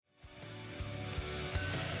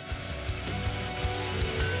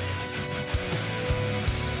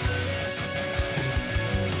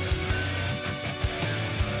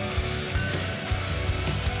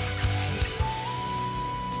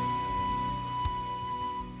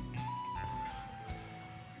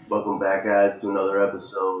Welcome back, guys, to another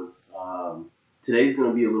episode. Today's going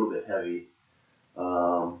to be a little bit heavy,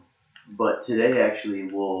 but today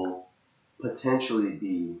actually will potentially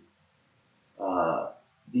be the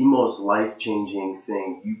most life-changing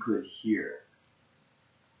thing you could hear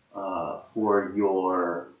for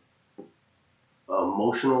your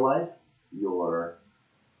emotional life, your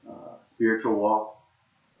spiritual walk,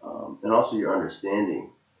 and also your understanding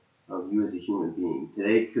of you as a human being.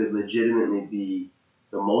 Today could legitimately be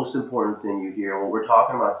the most important thing you hear. What we're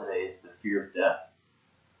talking about today is the fear of death,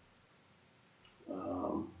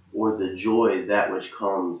 or the joy that which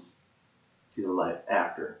comes to the life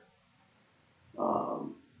after.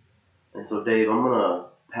 And so, Dave, I'm going to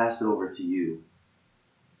pass it over to you.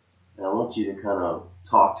 And I want you to kind of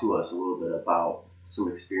talk to us a little bit about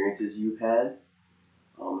some experiences you've had,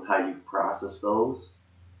 how you've processed those,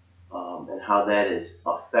 and how that has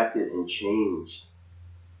affected and changed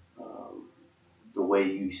the way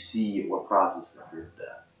you see or process the fear of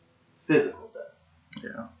death, physical death.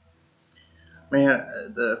 Yeah. Man,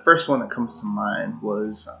 the first one that comes to mind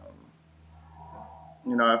was,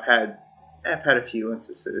 I've had a few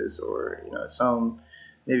instances, or some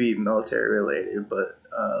maybe military related, but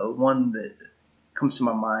one that comes to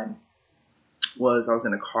my mind was I was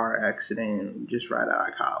in a car accident just right out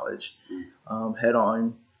of college,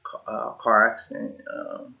 head-on car accident.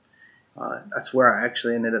 That's where I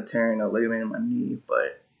actually ended up tearing a ligament in my knee.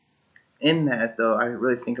 But in that, though, I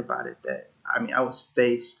really think about it that I was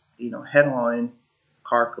faced, head-on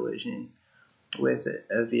car collision with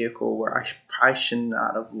a vehicle where I probably should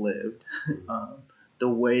not have lived. The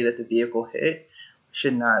way that the vehicle hit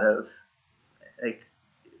should not have,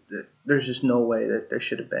 there's just no way that there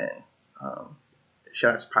should have been.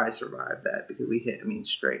 Should have probably survived that, because we hit,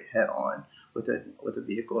 straight head on with a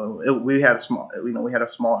vehicle. And we had a smaller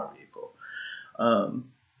vehicle.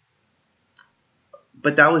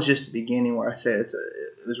 But that was just the beginning, where I said it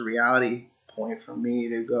was a reality point for me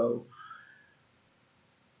to go,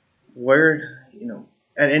 where,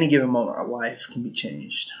 at any given moment, our life can be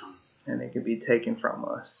changed, and it can be taken from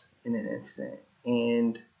us in an instant,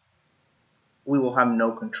 and we will have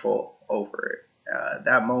no control over it.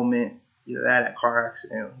 That moment, that car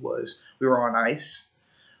accident was, we were on ice,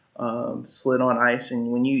 slid on ice,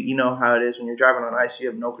 and when you know how it is when you're driving on ice, you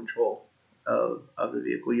have no control of the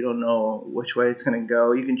vehicle. You don't know which way it's going to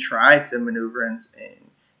go. You can try to maneuver and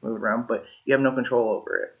move around, but you have no control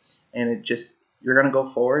over it, and you're going to go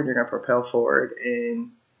forward, you're going to propel forward,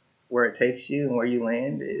 and where it takes you and where you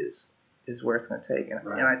land is where it's going to take. And,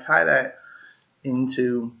 Right. And I tie that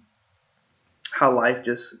into how life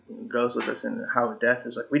just goes with us, and how death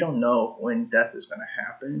is like, we don't know when death is going to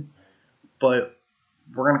happen, but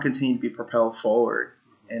we're going to continue to be propelled forward.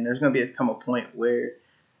 And there's going to come a point where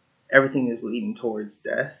everything is leading towards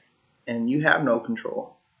death, and you have no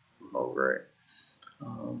control over it.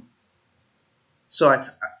 So I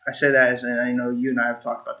say that, and I know you and I have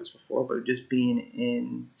talked about this before, but just being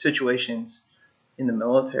in situations in the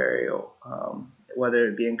military, whether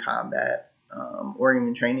it be in combat, or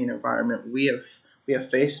even training environment, we have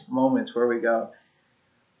faced moments where we go,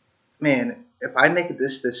 man, if I make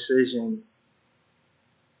this decision,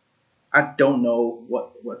 I don't know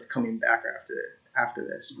what's coming back after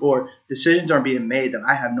this, or decisions are being made that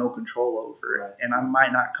I have no control over, Right. and I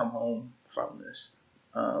might not come home from this.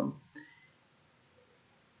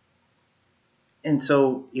 And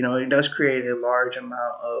so, it does create a large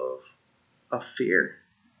amount of fear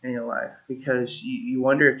in your life, because you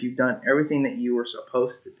wonder if you've done everything that you were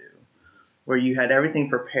supposed to do, where you had everything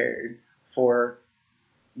prepared for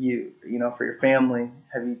you, for your family.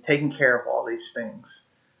 Have you taken care of all these things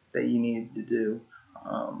that you needed to do?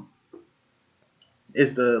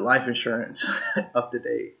 Is the life insurance up to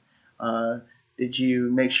date? Did you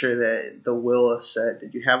make sure that the will is set?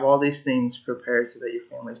 Did you have all these things prepared so that your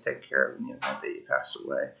family's taken care of in the event that you passed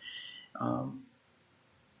away?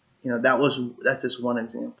 That's just one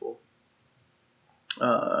example.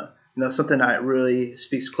 Something that really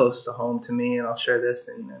speaks close to home to me, and I'll share this,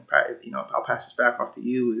 and then probably, I'll pass this back off to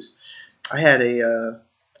you, is I had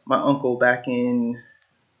my uncle back in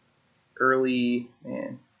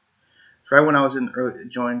right when I was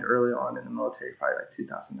joined early on in the military, probably like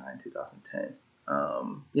 2009, 2010.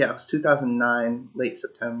 It was 2009, late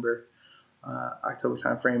September, October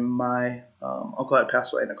timeframe. My uncle had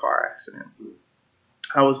passed away in a car accident.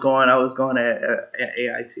 I was going at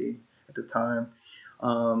AIT at the time,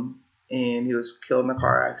 and he was killed in a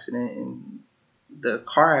car accident. And the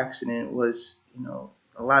car accident was,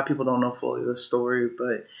 a lot of people don't know fully the story,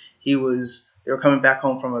 but they were coming back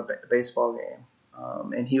home from a baseball game,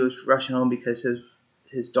 and he was rushing home because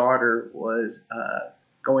his daughter was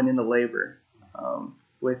going into labor.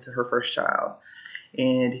 with her first child,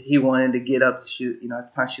 and he wanted to get up to at the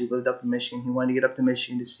time she lived up in Michigan. He wanted to get up to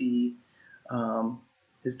Michigan to see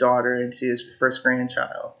his daughter and see his first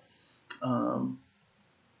grandchild.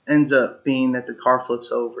 Ends up being that the car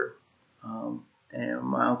flips over, and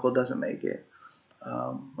my uncle doesn't make it.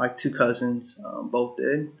 My two cousins both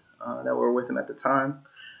did that were with him at the time.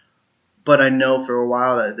 But I know for a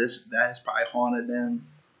while that has probably haunted them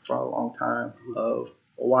for a long time of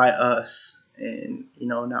why us and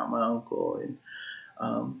not my uncle, and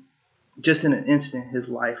just in an instant his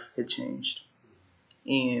life had changed.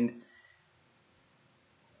 And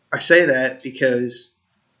I say that because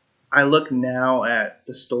I look now at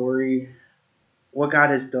the story, what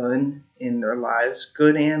God has done in their lives,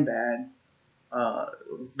 good and bad.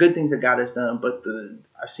 Good things that God has done, but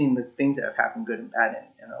I've seen the things that have happened, good and bad,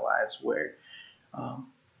 in their lives, where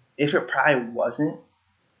if it probably wasn't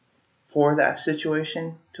for that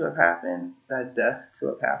situation to have happened, that death to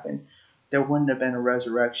have happened, there wouldn't have been a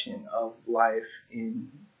resurrection of life in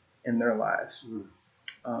their lives.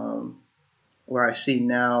 Where I see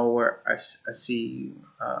now, where I see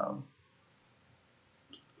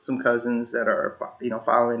some cousins that are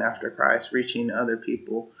following after Christ, reaching other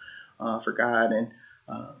people for God, and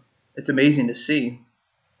it's amazing to see.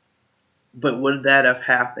 But would that have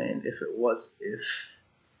happened if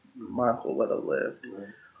my uncle would have lived?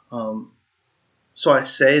 Right. So I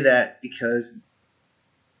say that because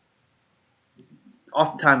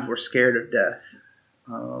oftentimes we're scared of death,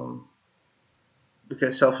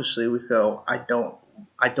 because selfishly we go, I don't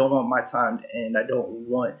want my time to end. I don't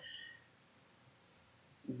want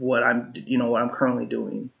what I'm currently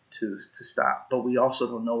doing to stop. But we also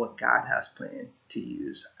don't know what God has planned to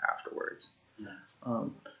use afterwards. Yeah.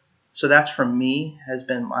 So that's, for me, has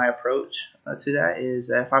been my approach to that, is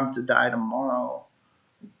that if I'm to die tomorrow,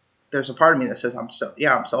 there's a part of me that says I'm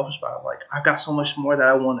selfish, but I'm like, I've got so much more that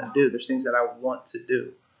I want to do. There's things that I want to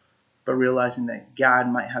do, but realizing that God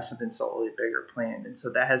might have something totally bigger planned. And so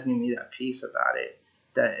that has given me that peace about it,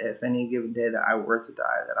 that if any given day that I were to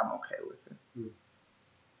die, that I'm okay with it.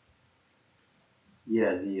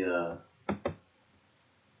 Yeah,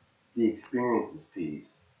 the experiences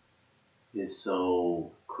piece is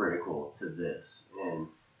so critical to this, and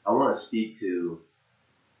I want to speak to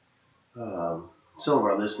some of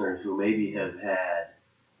our listeners who maybe have had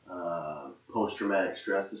post-traumatic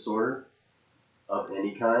stress disorder of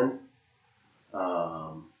any kind,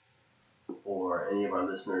 or any of our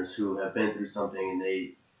listeners who have been through something and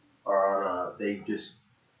they are on they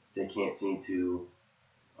can't seem to,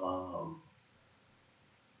 I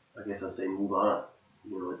guess I'll say, move on.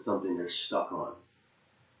 It's something they're stuck on.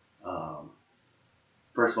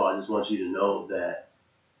 First of all, I just want you to know that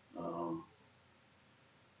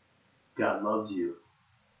God loves you,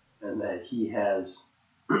 and that He has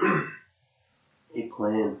a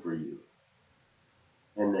plan for you,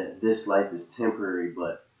 and that this life is temporary,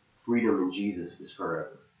 but freedom in Jesus is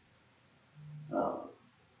forever.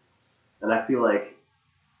 And I feel like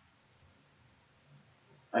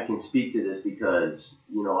I can speak to this because,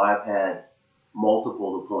 I've had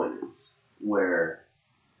multiple deployments where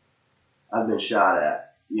I've been shot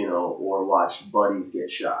at, or watched buddies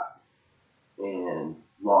get shot and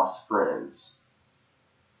lost friends.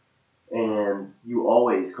 And you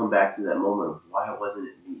always come back to that moment of, why wasn't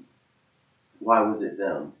it me? Why was it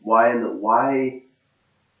them? Why?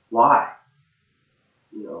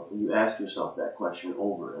 You ask yourself that question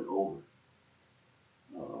over and over.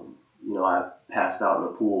 I've passed out in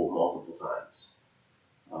a pool multiple times.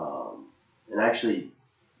 And actually,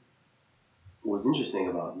 what's interesting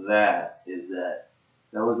about that is that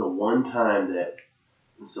was the one time that,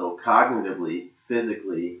 so cognitively,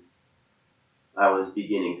 physically, I was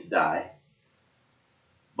beginning to die.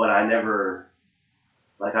 But I never,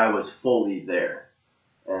 I was fully there.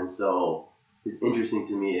 And so it's interesting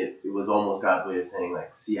to me, it was almost God's way of saying,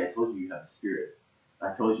 see, I told you have a spirit.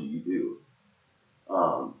 I told you do.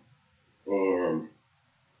 And,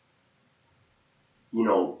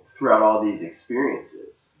 throughout all these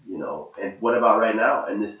experiences, and what about right now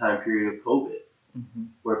in this time period of COVID,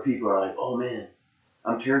 where people are like, oh man,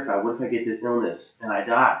 I'm terrified. What if I get this illness and I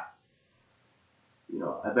die?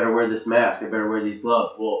 I better wear this mask. I better wear these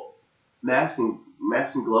gloves. Well, mask and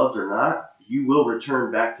gloves or not, you will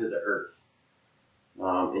return back to the earth.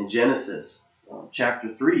 In Genesis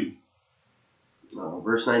chapter 3,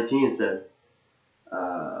 verse 19, it says,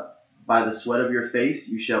 by the sweat of your face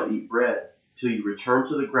you shall eat bread till you return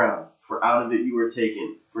to the ground, for out of it you were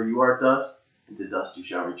taken. For you are dust, and to dust you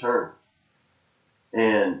shall return.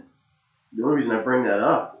 And the only reason I bring that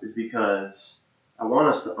up is because I want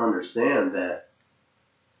us to understand that,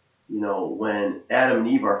 when Adam and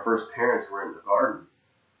Eve, our first parents, were in the garden,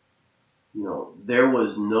 there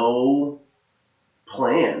was no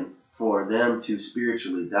plan for them to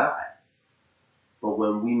spiritually die. But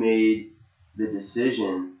when we made the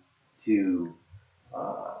decision to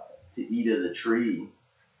eat of the tree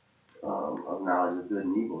of knowledge of good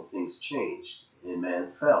and evil, things changed and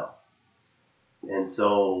man fell. And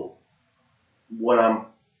so what I'm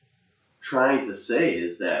trying to say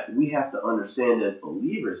is that we have to understand as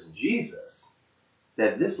believers in Jesus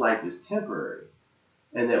that this life is temporary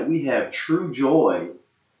and that we have true joy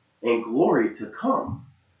and glory to come.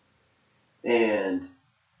 And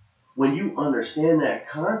when you understand that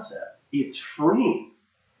concept, it's freeing,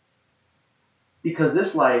 because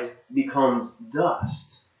this life becomes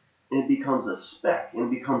dust, and it becomes a speck, and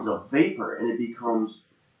it becomes a vapor, and it becomes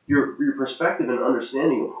your perspective and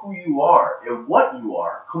understanding of who you are and what you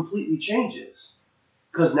are completely changes.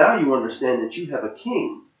 Because now you understand that you have a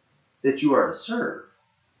king that you are to serve.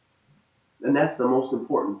 And that's the most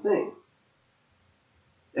important thing.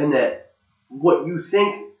 And that what you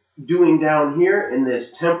think doing down here in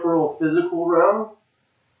this temporal physical realm,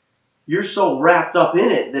 you're so wrapped up in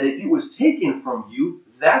it that if it was taken from you,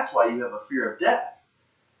 that's why you have a fear of death.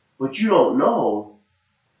 But you don't know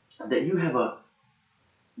that you have a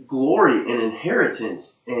glory and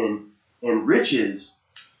inheritance and riches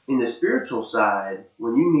in the spiritual side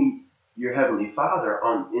when you meet your Heavenly Father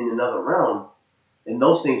in another realm, and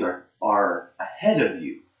those things are ahead of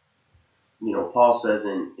you. Paul says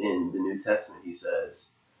in the New Testament, he says,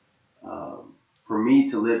 for me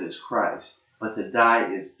to live is Christ, but to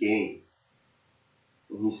die is gain.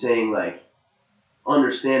 And he's saying,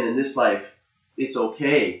 understand in this life, it's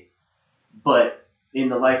okay, but in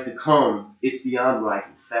the life to come, it's beyond what I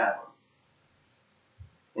can fathom.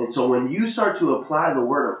 And so when you start to apply the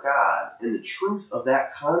Word of God and the truth of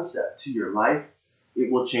that concept to your life, it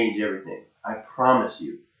will change everything. I promise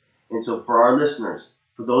you. And so for our listeners,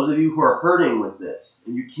 for those of you who are hurting with this,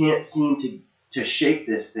 and you can't seem to shake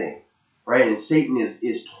this thing, right? And Satan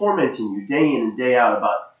is tormenting you day in and day out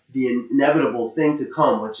about the inevitable thing to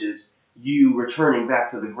come, which is you returning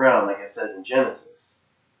back to the ground, like it says in Genesis.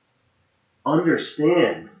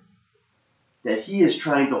 Understand that he is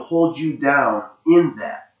trying to hold you down in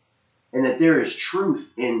that, and that there is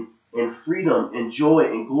truth and freedom and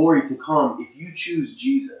joy and glory to come if you choose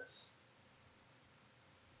Jesus.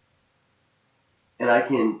 And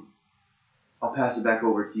I'll pass it back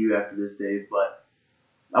over to you after this, Dave, but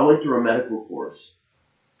I went through a medical course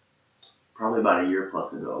probably about a year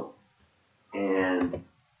plus ago, and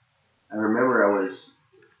I remember I was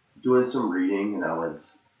doing some reading, and I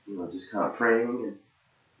was just kind of praying,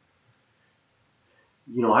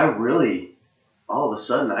 and I really, all of a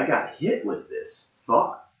sudden, I got hit with this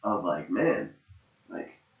thought of man,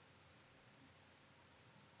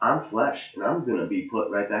 I'm flesh, and I'm going to be put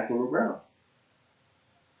right back in the ground.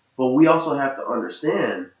 But we also have to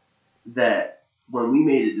understand that when we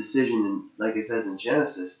made a decision, like it says in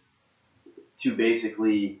Genesis, to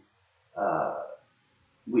basically,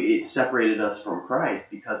 it separated us from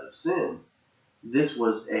Christ because of sin. This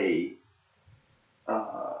was a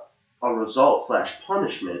result /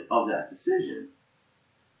 punishment of that decision.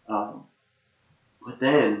 But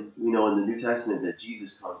then we know in the New Testament that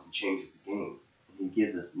Jesus comes and changes the game, and he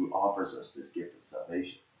offers us this gift of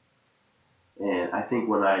salvation. And I think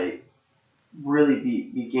when I really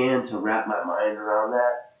began to wrap my mind around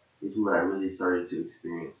that is when I really started to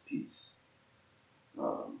experience peace,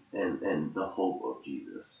 and the hope of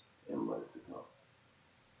Jesus and what is to come.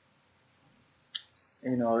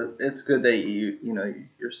 It's good that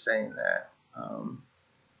you're saying that.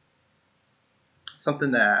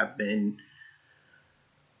 Something that I've been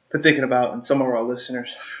thinking about, and some of our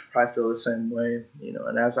listeners probably feel the same way.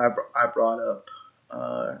 And as I brought up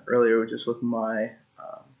earlier, just with my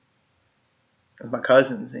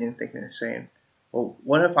cousins, and thinking and saying, well,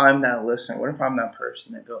 what if I'm that listener? What if I'm that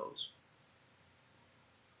person that goes,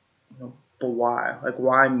 but why?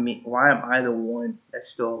 Why me? Why am I the one that's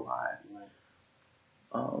still alive?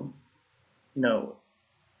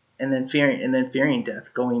 And then fearing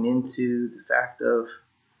death, going into the fact of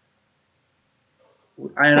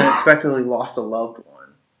I unexpectedly lost a loved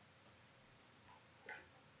one.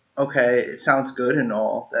 Okay, it sounds good and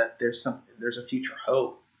all that there's a future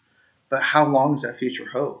hope, but how long is that future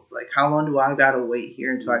hope? How long do I gotta wait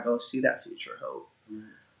here until I go see that future hope?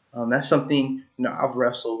 That's something I've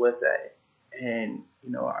wrestled with that, and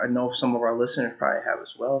I know some of our listeners probably have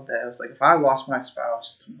as well. That I was if I lost my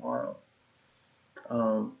spouse tomorrow,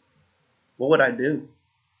 what would I do?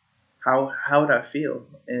 How would I feel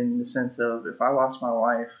in the sense of if I lost my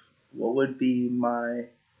wife, what would be my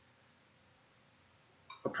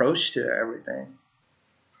approach to everything?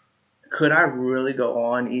 could I really go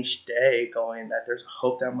on each day going that there's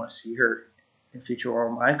hope that I'm going to see her in future, or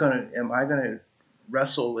am I gonna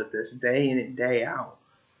wrestle with this day in and day out,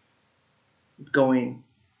 going,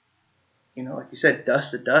 like you said,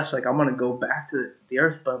 dust to dust. Like, I'm gonna go back to the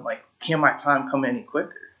earth, but like, can my time come any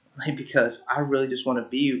quicker? Like, because I really just want to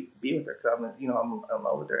be with her, because I'm in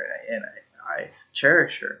love with her, and I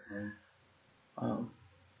cherish her. And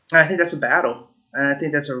I think that's a battle, and I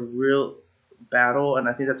think that's a real battle, and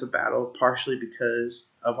I think that's a battle partially because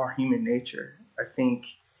of our human nature. I think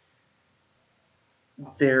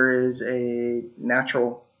there is a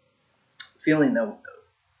natural feeling that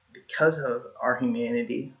because of our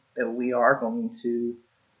humanity that we are going to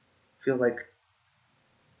feel like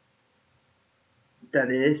that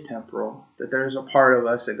it is temporal, that there's a part of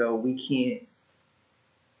us that go,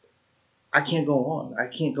 I can't go on. I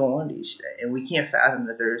can't go on to each day. And we can't fathom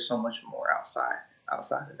that there is so much more outside of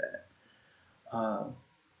that.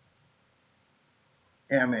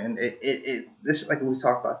 Yeah, man, this, like we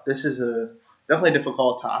talked about, this is a definitely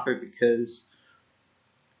difficult topic, because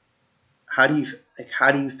how do you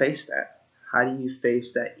face that? How do you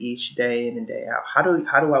face that each day in and day out? How do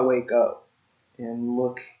I wake up and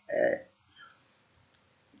look at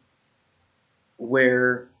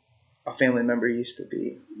where a family member used to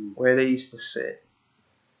be, where they used to sit,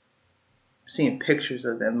 seeing pictures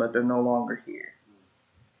of them, but they're no longer here?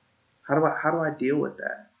 How do I deal with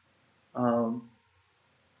that?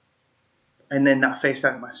 And then not face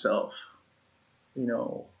that myself.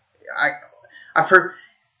 I've heard,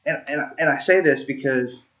 and I say this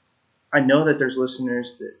because I know that there's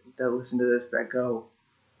listeners that listen to this that go,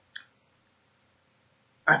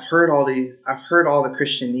 I've heard all the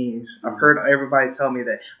Christianese. I've heard everybody tell me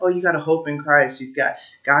that, oh, you got a hope in Christ.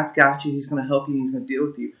 God's got you. He's going to help you. He's going to deal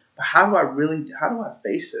with you. But how do I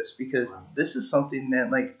face this? Because this is something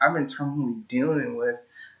that, like, I'm internally dealing with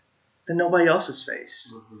that nobody else has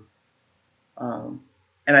faced. And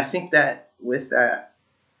I think that with that,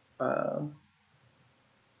 that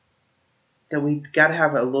we got to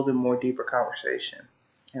have a little bit more deeper conversation.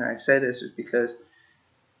 And I say this is because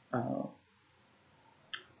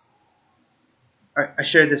I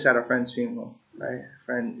shared this at a friend's funeral, right?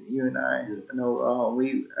 Friend, you and I know,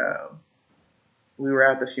 we were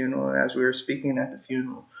at the funeral, and as we were speaking at the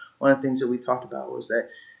funeral, one of the things that we talked about was that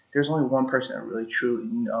there's only one person that really truly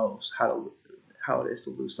knows how it is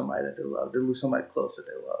to lose somebody that they love, to lose somebody close that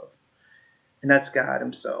they love, and that's God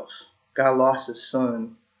Himself. God lost His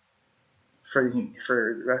Son for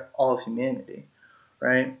all of humanity,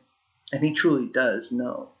 right? And He truly does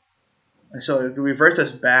know. And so it reverts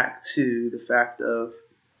us back to the fact of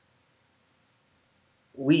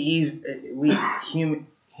we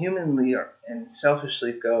humanly and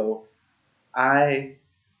selfishly go, I'm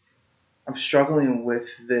struggling with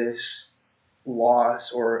this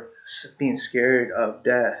loss or being scared of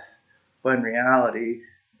death, but in reality,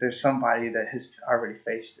 there's somebody that has already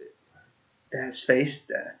faced it, that has faced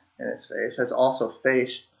death in its face, has also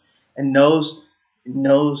faced and knows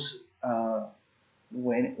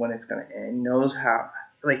when it's going to end, knows how.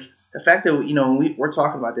 Like, the fact that when we're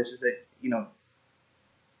talking about this is that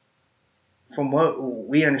from what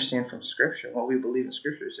we understand from Scripture, what we believe in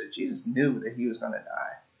Scripture, is that Jesus knew that He was going to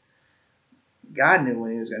die. God knew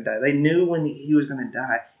when He was going to die. They knew when He was going to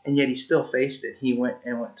die, and yet He still faced it. He went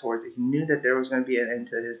towards it. He knew that there was going to be an end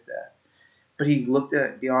to His death. But He looked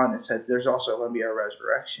at beyond and said, there's also going to be a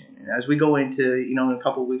resurrection. And as we go into, in a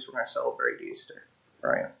couple of weeks, we're going to celebrate Easter,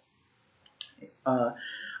 right? I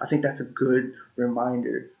think that's a good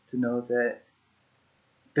reminder to know that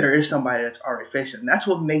there is somebody that's already faced it. And that's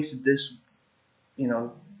what makes this,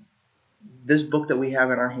 this book that we have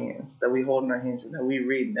in our hands, that we hold in our hands, and that we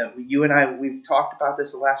read, that you and I, we've talked about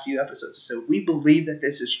this the last few episodes. So we believe that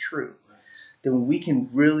this is true, then we can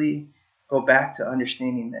really go back to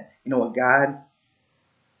understanding that, what God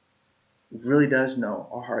really does know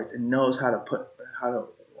our hearts and knows how to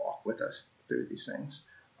walk with us through these things.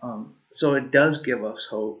 So it does give us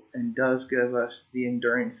hope and does give us the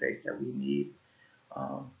enduring faith that we need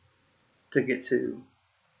to get to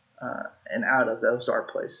and out of those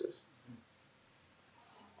dark places.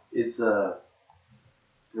 It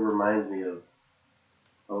reminds me of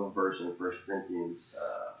a verse in 1 Corinthians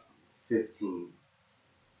 15,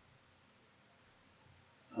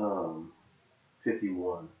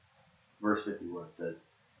 51. Verse 51 says,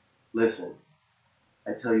 "Listen,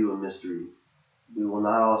 I tell you a mystery. We will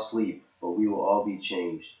not all sleep, but we will all be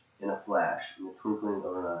changed in a flash, in the twinkling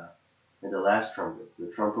of an eye. And the last trumpet,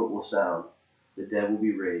 the trumpet will sound. The dead will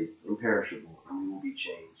be raised, imperishable, and we will be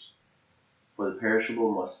changed. For the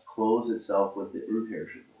perishable must clothe itself with the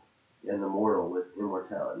imperishable, and the mortal with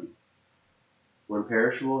immortality. When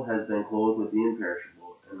perishable has been clothed with the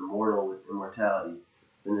imperishable, and the mortal with immortality,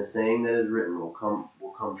 then the saying that is written will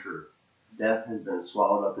come true. Death has been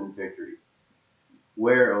swallowed up in victory.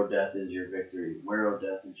 Where, O death, is your victory? Where, O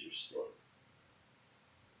death, is your sting?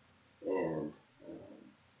 And,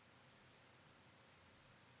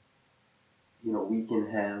 we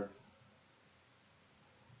can have,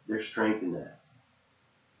 there's strength in that.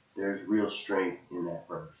 There's real strength in that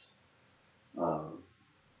verse.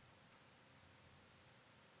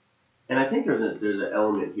 And I think there's an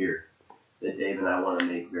element here that Dave and I want to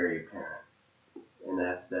make very apparent. And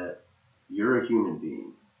that's that you're a human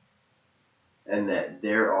being. And that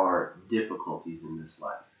there are difficulties in this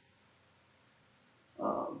life.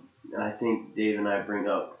 And I think Dave and I bring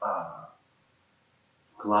up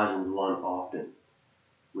Colossians 1 often,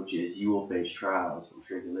 which is you will face trials and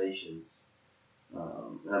tribulations.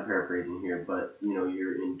 And I'm paraphrasing here, but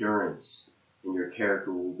your endurance and your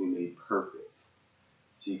character will be made perfect,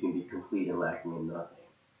 so you can be complete and lacking in nothing.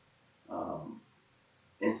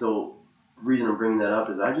 And so the reason I'm bringing that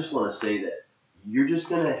up is I just want to say that there's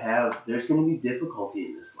going to be difficulty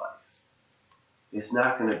in this life. It's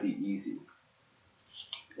not going to be easy.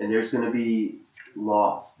 And there's going to be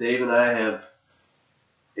loss. Dave and I have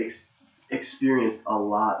experienced a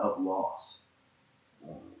lot of loss.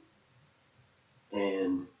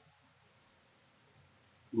 And,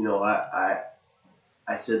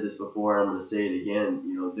 I said this before, I'm going to say it again.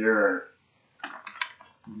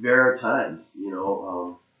 There are times,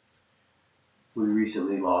 we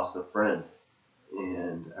recently lost a friend.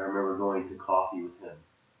 And I remember going to coffee with him.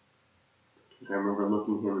 I remember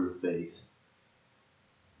looking him in the face.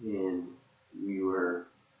 And we were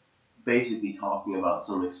basically talking about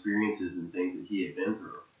some experiences and things that he had been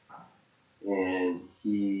through. And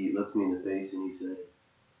he looked me in the face and he said,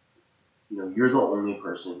 you're the only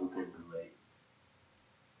person who can relate.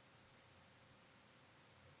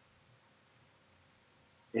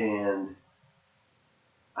 And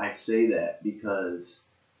I say that because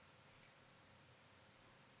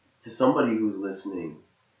to somebody who's listening,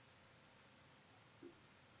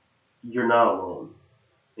 you're not alone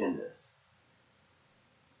in this.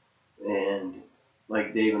 And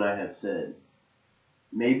like Dave and I have said,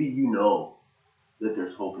 maybe you know that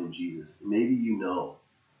there's hope in Jesus. Maybe you know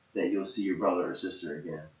that you'll see your brother or sister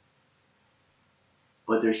again.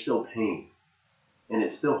 But there's still pain. And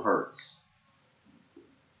it still hurts.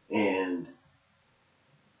 And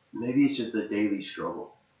maybe it's just a daily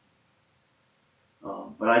struggle.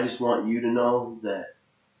 But I just want you to know that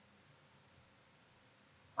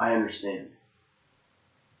I understand.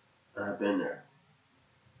 And I've been there.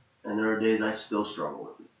 And there are days I still struggle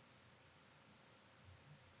with it.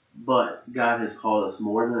 But God has called us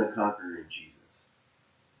more than a conqueror in Jesus.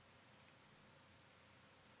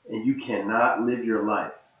 And you cannot live your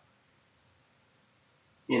life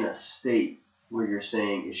in a state where you're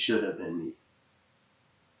saying it should have been me.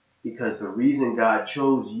 Because the reason God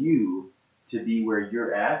chose you to be where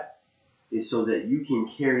you're at is so that you can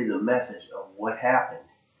carry the message of what happened.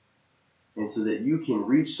 And so that you can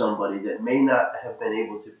reach somebody that may not have been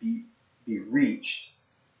able to be reached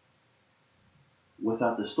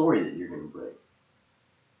without the story that you're going to bring.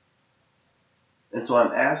 And so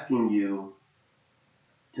I'm asking you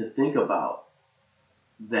to think about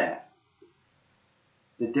that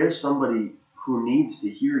there's somebody who needs to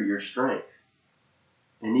hear your strength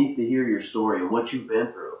and needs to hear your story and what you've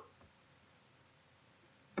been through.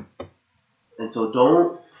 And so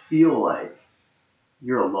don't feel like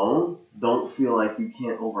you're alone. Don't feel like you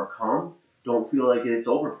can't overcome. Don't feel like it's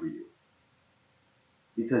over for you.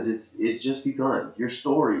 Because it's just begun. Your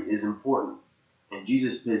story is important. And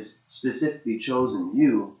Jesus has specifically chosen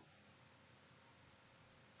you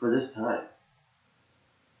for this time.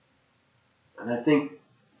 And I think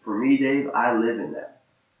for me, Dave, I live in that.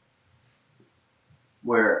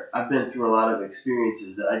 Where I've been through a lot of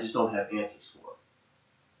experiences that I just don't have answers for.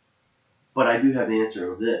 But I do have the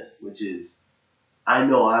answer of this, which is I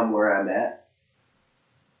know I'm where I'm at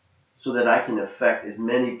so that I can affect as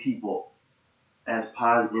many people as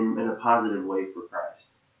in a positive way for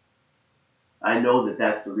Christ. I know that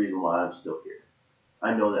that's the reason why I'm still here.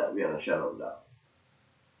 I know that beyond a shadow of a doubt.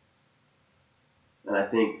 And I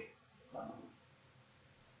think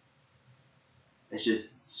it's just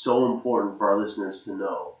so important for our listeners to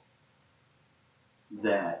know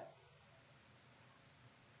that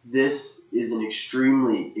this is an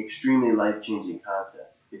extremely, extremely life-changing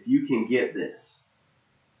concept. If you can get this,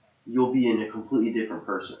 you'll be in a completely different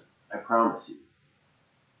person. I promise you.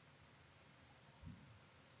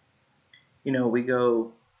 We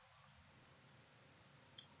go,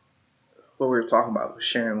 what we were talking about was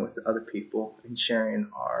sharing with other people and sharing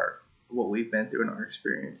our what we've been through in our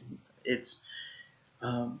experience. It's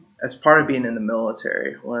as part of being in the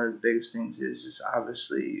military, one of the biggest things is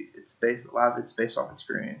obviously a lot of it's based off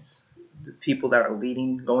experience. The people that are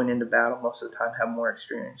leading going into battle most of the time have more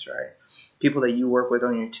experience, right? People that you work with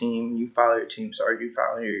on your team, you follow your team sergeant, you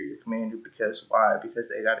follow your commander because why? Because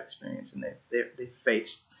they got experience and they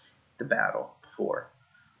faced the battle before.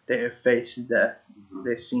 They have faced death. Mm-hmm.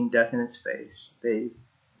 They've seen death in its face. They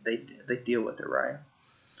deal with it, right?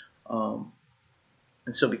 And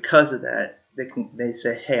so because of that, they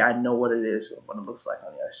say, hey, I know what it is, what it looks like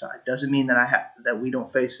on the other side. Doesn't mean that we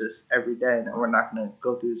don't face this every day and that we're not going to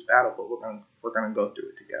go through this battle, but we're going to go through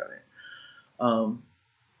it together.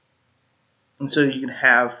 And so you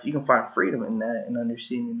can find freedom in that and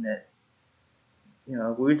understanding that,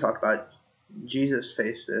 we talked about Jesus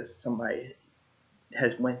faced this. Somebody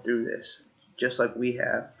has went through this just like we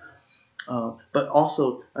have. But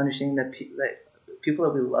also understanding that people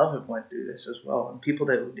that we love have went through this as well, and people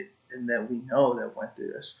that we know that went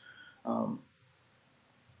through this.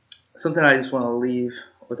 Something I just want to leave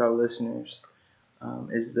with our listeners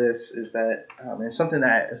is that it's something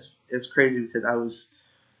that is crazy because I was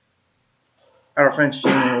at our friend's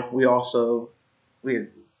funeral. We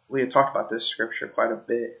had talked about this scripture quite a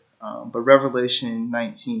bit. But Revelation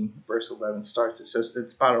 19 verse 11 starts. It says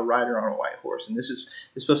it's about a rider on a white horse, and it's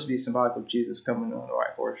supposed to be symbolic of Jesus coming on a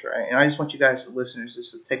white horse, right? And I just want you guys, the listeners,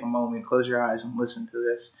 just to take a moment, close your eyes, and listen to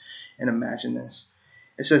this, and imagine this.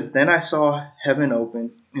 It says, "Then I saw heaven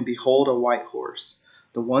open, and behold, a white horse.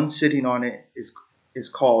 The one sitting on it is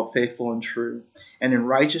called Faithful and True, and in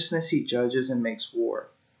righteousness he judges and makes war.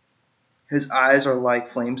 His eyes are like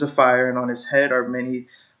flames of fire, and on his head are many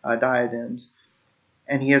diadems."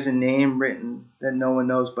 And he has a name written that no one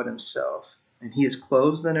knows but himself. And he is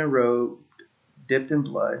clothed in a robe dipped in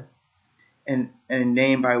blood, and a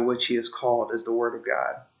name by which he is called is the Word of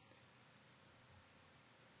God.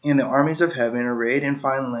 And the armies of heaven, arrayed in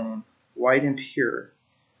fine linen, white and pure,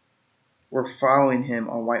 were following him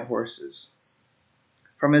on white horses.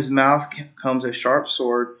 From his mouth comes a sharp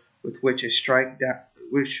sword with which to strike down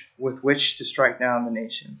the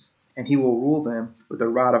nations. And he will rule them with a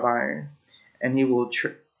rod of iron. And he will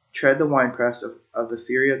tread the winepress of the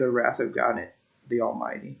fury of the wrath of God the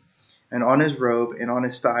Almighty. And on his robe and on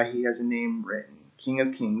his thigh he has a name written, King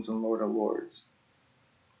of Kings and Lord of Lords.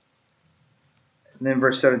 And then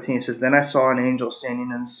verse 17 says, "Then I saw an angel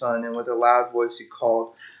standing in the sun, and with a loud voice he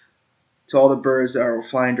called to all the birds that were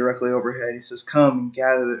flying directly overhead. He says, 'Come and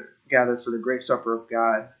gather for the great supper of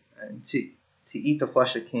God, and to eat the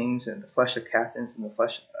flesh of kings, and the flesh of captains, and the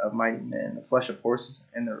flesh of mighty men, the flesh of horses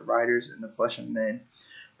and their riders, and the flesh of men,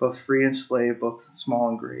 both free and slave, both small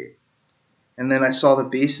and great.' And then I saw the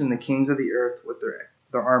beasts and the kings of the earth with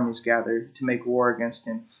their armies gathered to make war against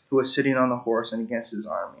him who was sitting on the horse and against his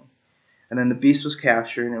army. And then the beast was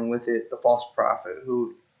captured, and with it the false prophet,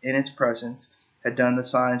 who in its presence had done the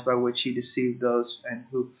signs by which he deceived those and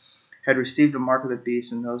who had received the mark of the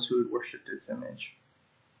beast and those who had worshipped its image."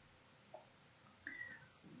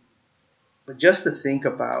 But just to think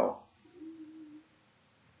about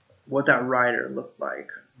what that rider looked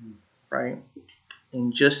like, right?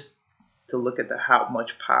 And just to look at how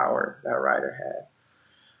much power that rider had.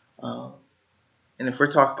 And if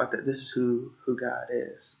we're talking about that, this is who God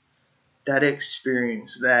is. That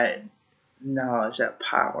experience, that knowledge, that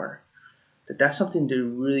power, that's something to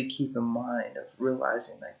really keep in mind of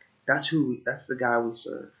realizing that's the guy we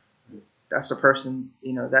serve. That's the person,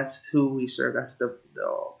 that's who we serve. That's the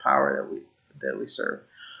power that we serve.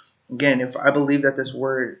 Again, if I believe that this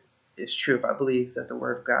word is true, if I believe that the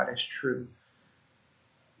word of God is true,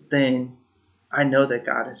 then I know that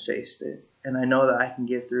God has faced it. And I know that I can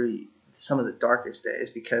get through some of the darkest days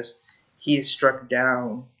because he has struck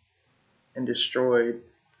down and destroyed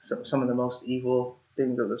some of the most evil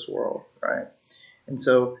things of this world, right? And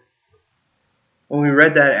so when we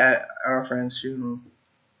read that at our friend's funeral,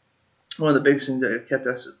 one of the biggest things that kept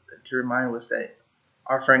us to remind was that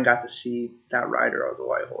our friend got to see that rider of the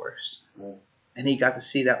white horse. Right. And he got to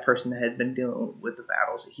see that person that had been dealing with the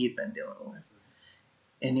battles that he had been dealing with.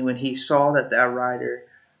 And when he saw that rider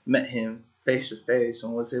met him face to face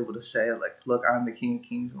and was able to say, look, I'm the King of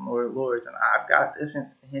Kings and Lord of Lords, and I've got this,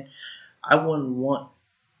 and I wouldn't want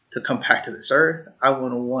to come back to this earth. I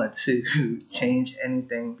wouldn't want to change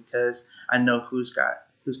anything because I know who's got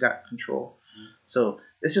control. Mm-hmm. So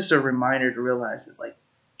it's just a reminder to realize that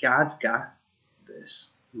God's got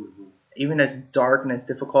this. Mm-hmm. Even as dark and as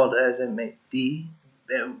difficult as it may be,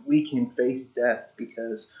 that we can face death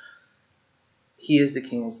because he is the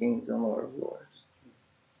King of Kings and Lord of Lords.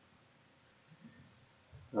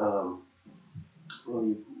 Well,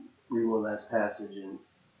 you read one last passage, and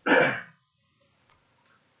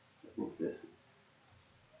this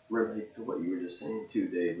relates to what you were just saying too,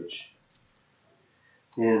 Dave, which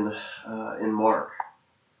in Mark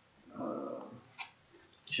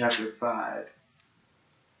chapter 5,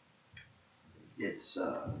 it's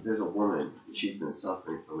there's a woman, she's been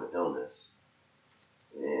suffering from an illness,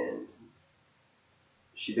 and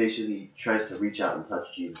she basically tries to reach out and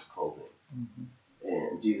touch Jesus' clothing. Mm-hmm.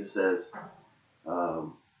 And Jesus says,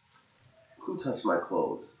 who touched my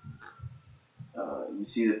clothes? You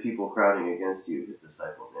see the people crowding against you, his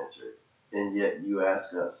disciples answered, and yet you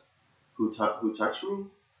ask us, who touched me?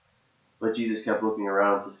 But Jesus kept looking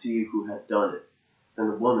around to see who had done it. Then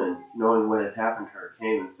the woman, knowing what had happened to her,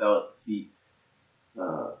 came and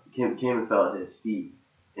fell at his feet,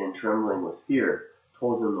 and trembling with fear,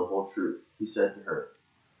 told him the whole truth. He said to her,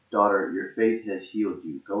 "Daughter, your faith has healed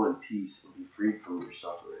you. Go in peace and be freed from your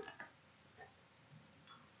suffering."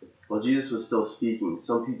 While Jesus was still speaking,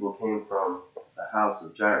 some people came from the house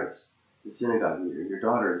of Jairus, the synagogue leader. "Your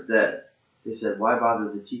daughter is dead." They said, "Why bother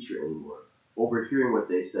the teacher anymore?" Overhearing what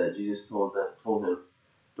they said, Jesus told him,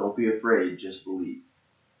 "Don't be afraid, just believe."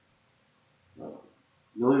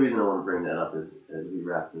 The only reason I want to bring that up as we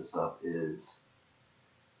wrap this up is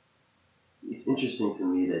it's interesting to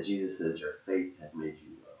me that Jesus says your faith has made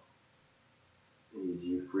you well. And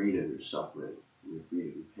you're freed of your suffering. You're freed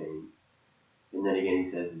of your pain. And then again he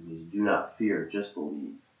says, do not fear, just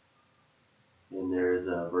believe. And there is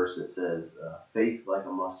a verse that says, faith like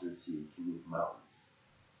a mustard seed can move mountains.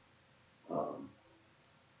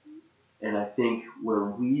 And I think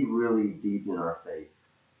when we really deepen our faith,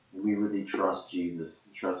 and we really trust Jesus,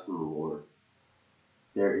 trust in the Lord,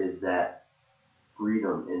 there is that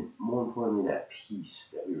freedom and more importantly that peace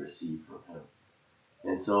that we receive from him.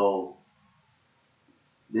 And so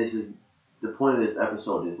this is the point of this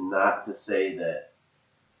episode is not to say that,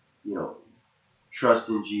 trust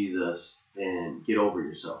in Jesus and get over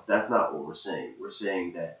yourself. That's not what we're saying. We're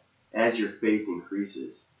saying that as your faith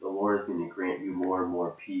increases, the Lord is going to grant you more and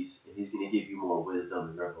more peace, and he's going to give you more wisdom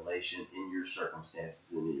and revelation in your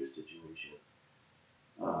circumstances and in your situation.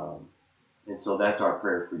 And so that's our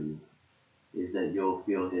prayer for you, is that you'll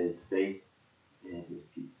feel his faith and his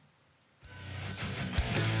peace.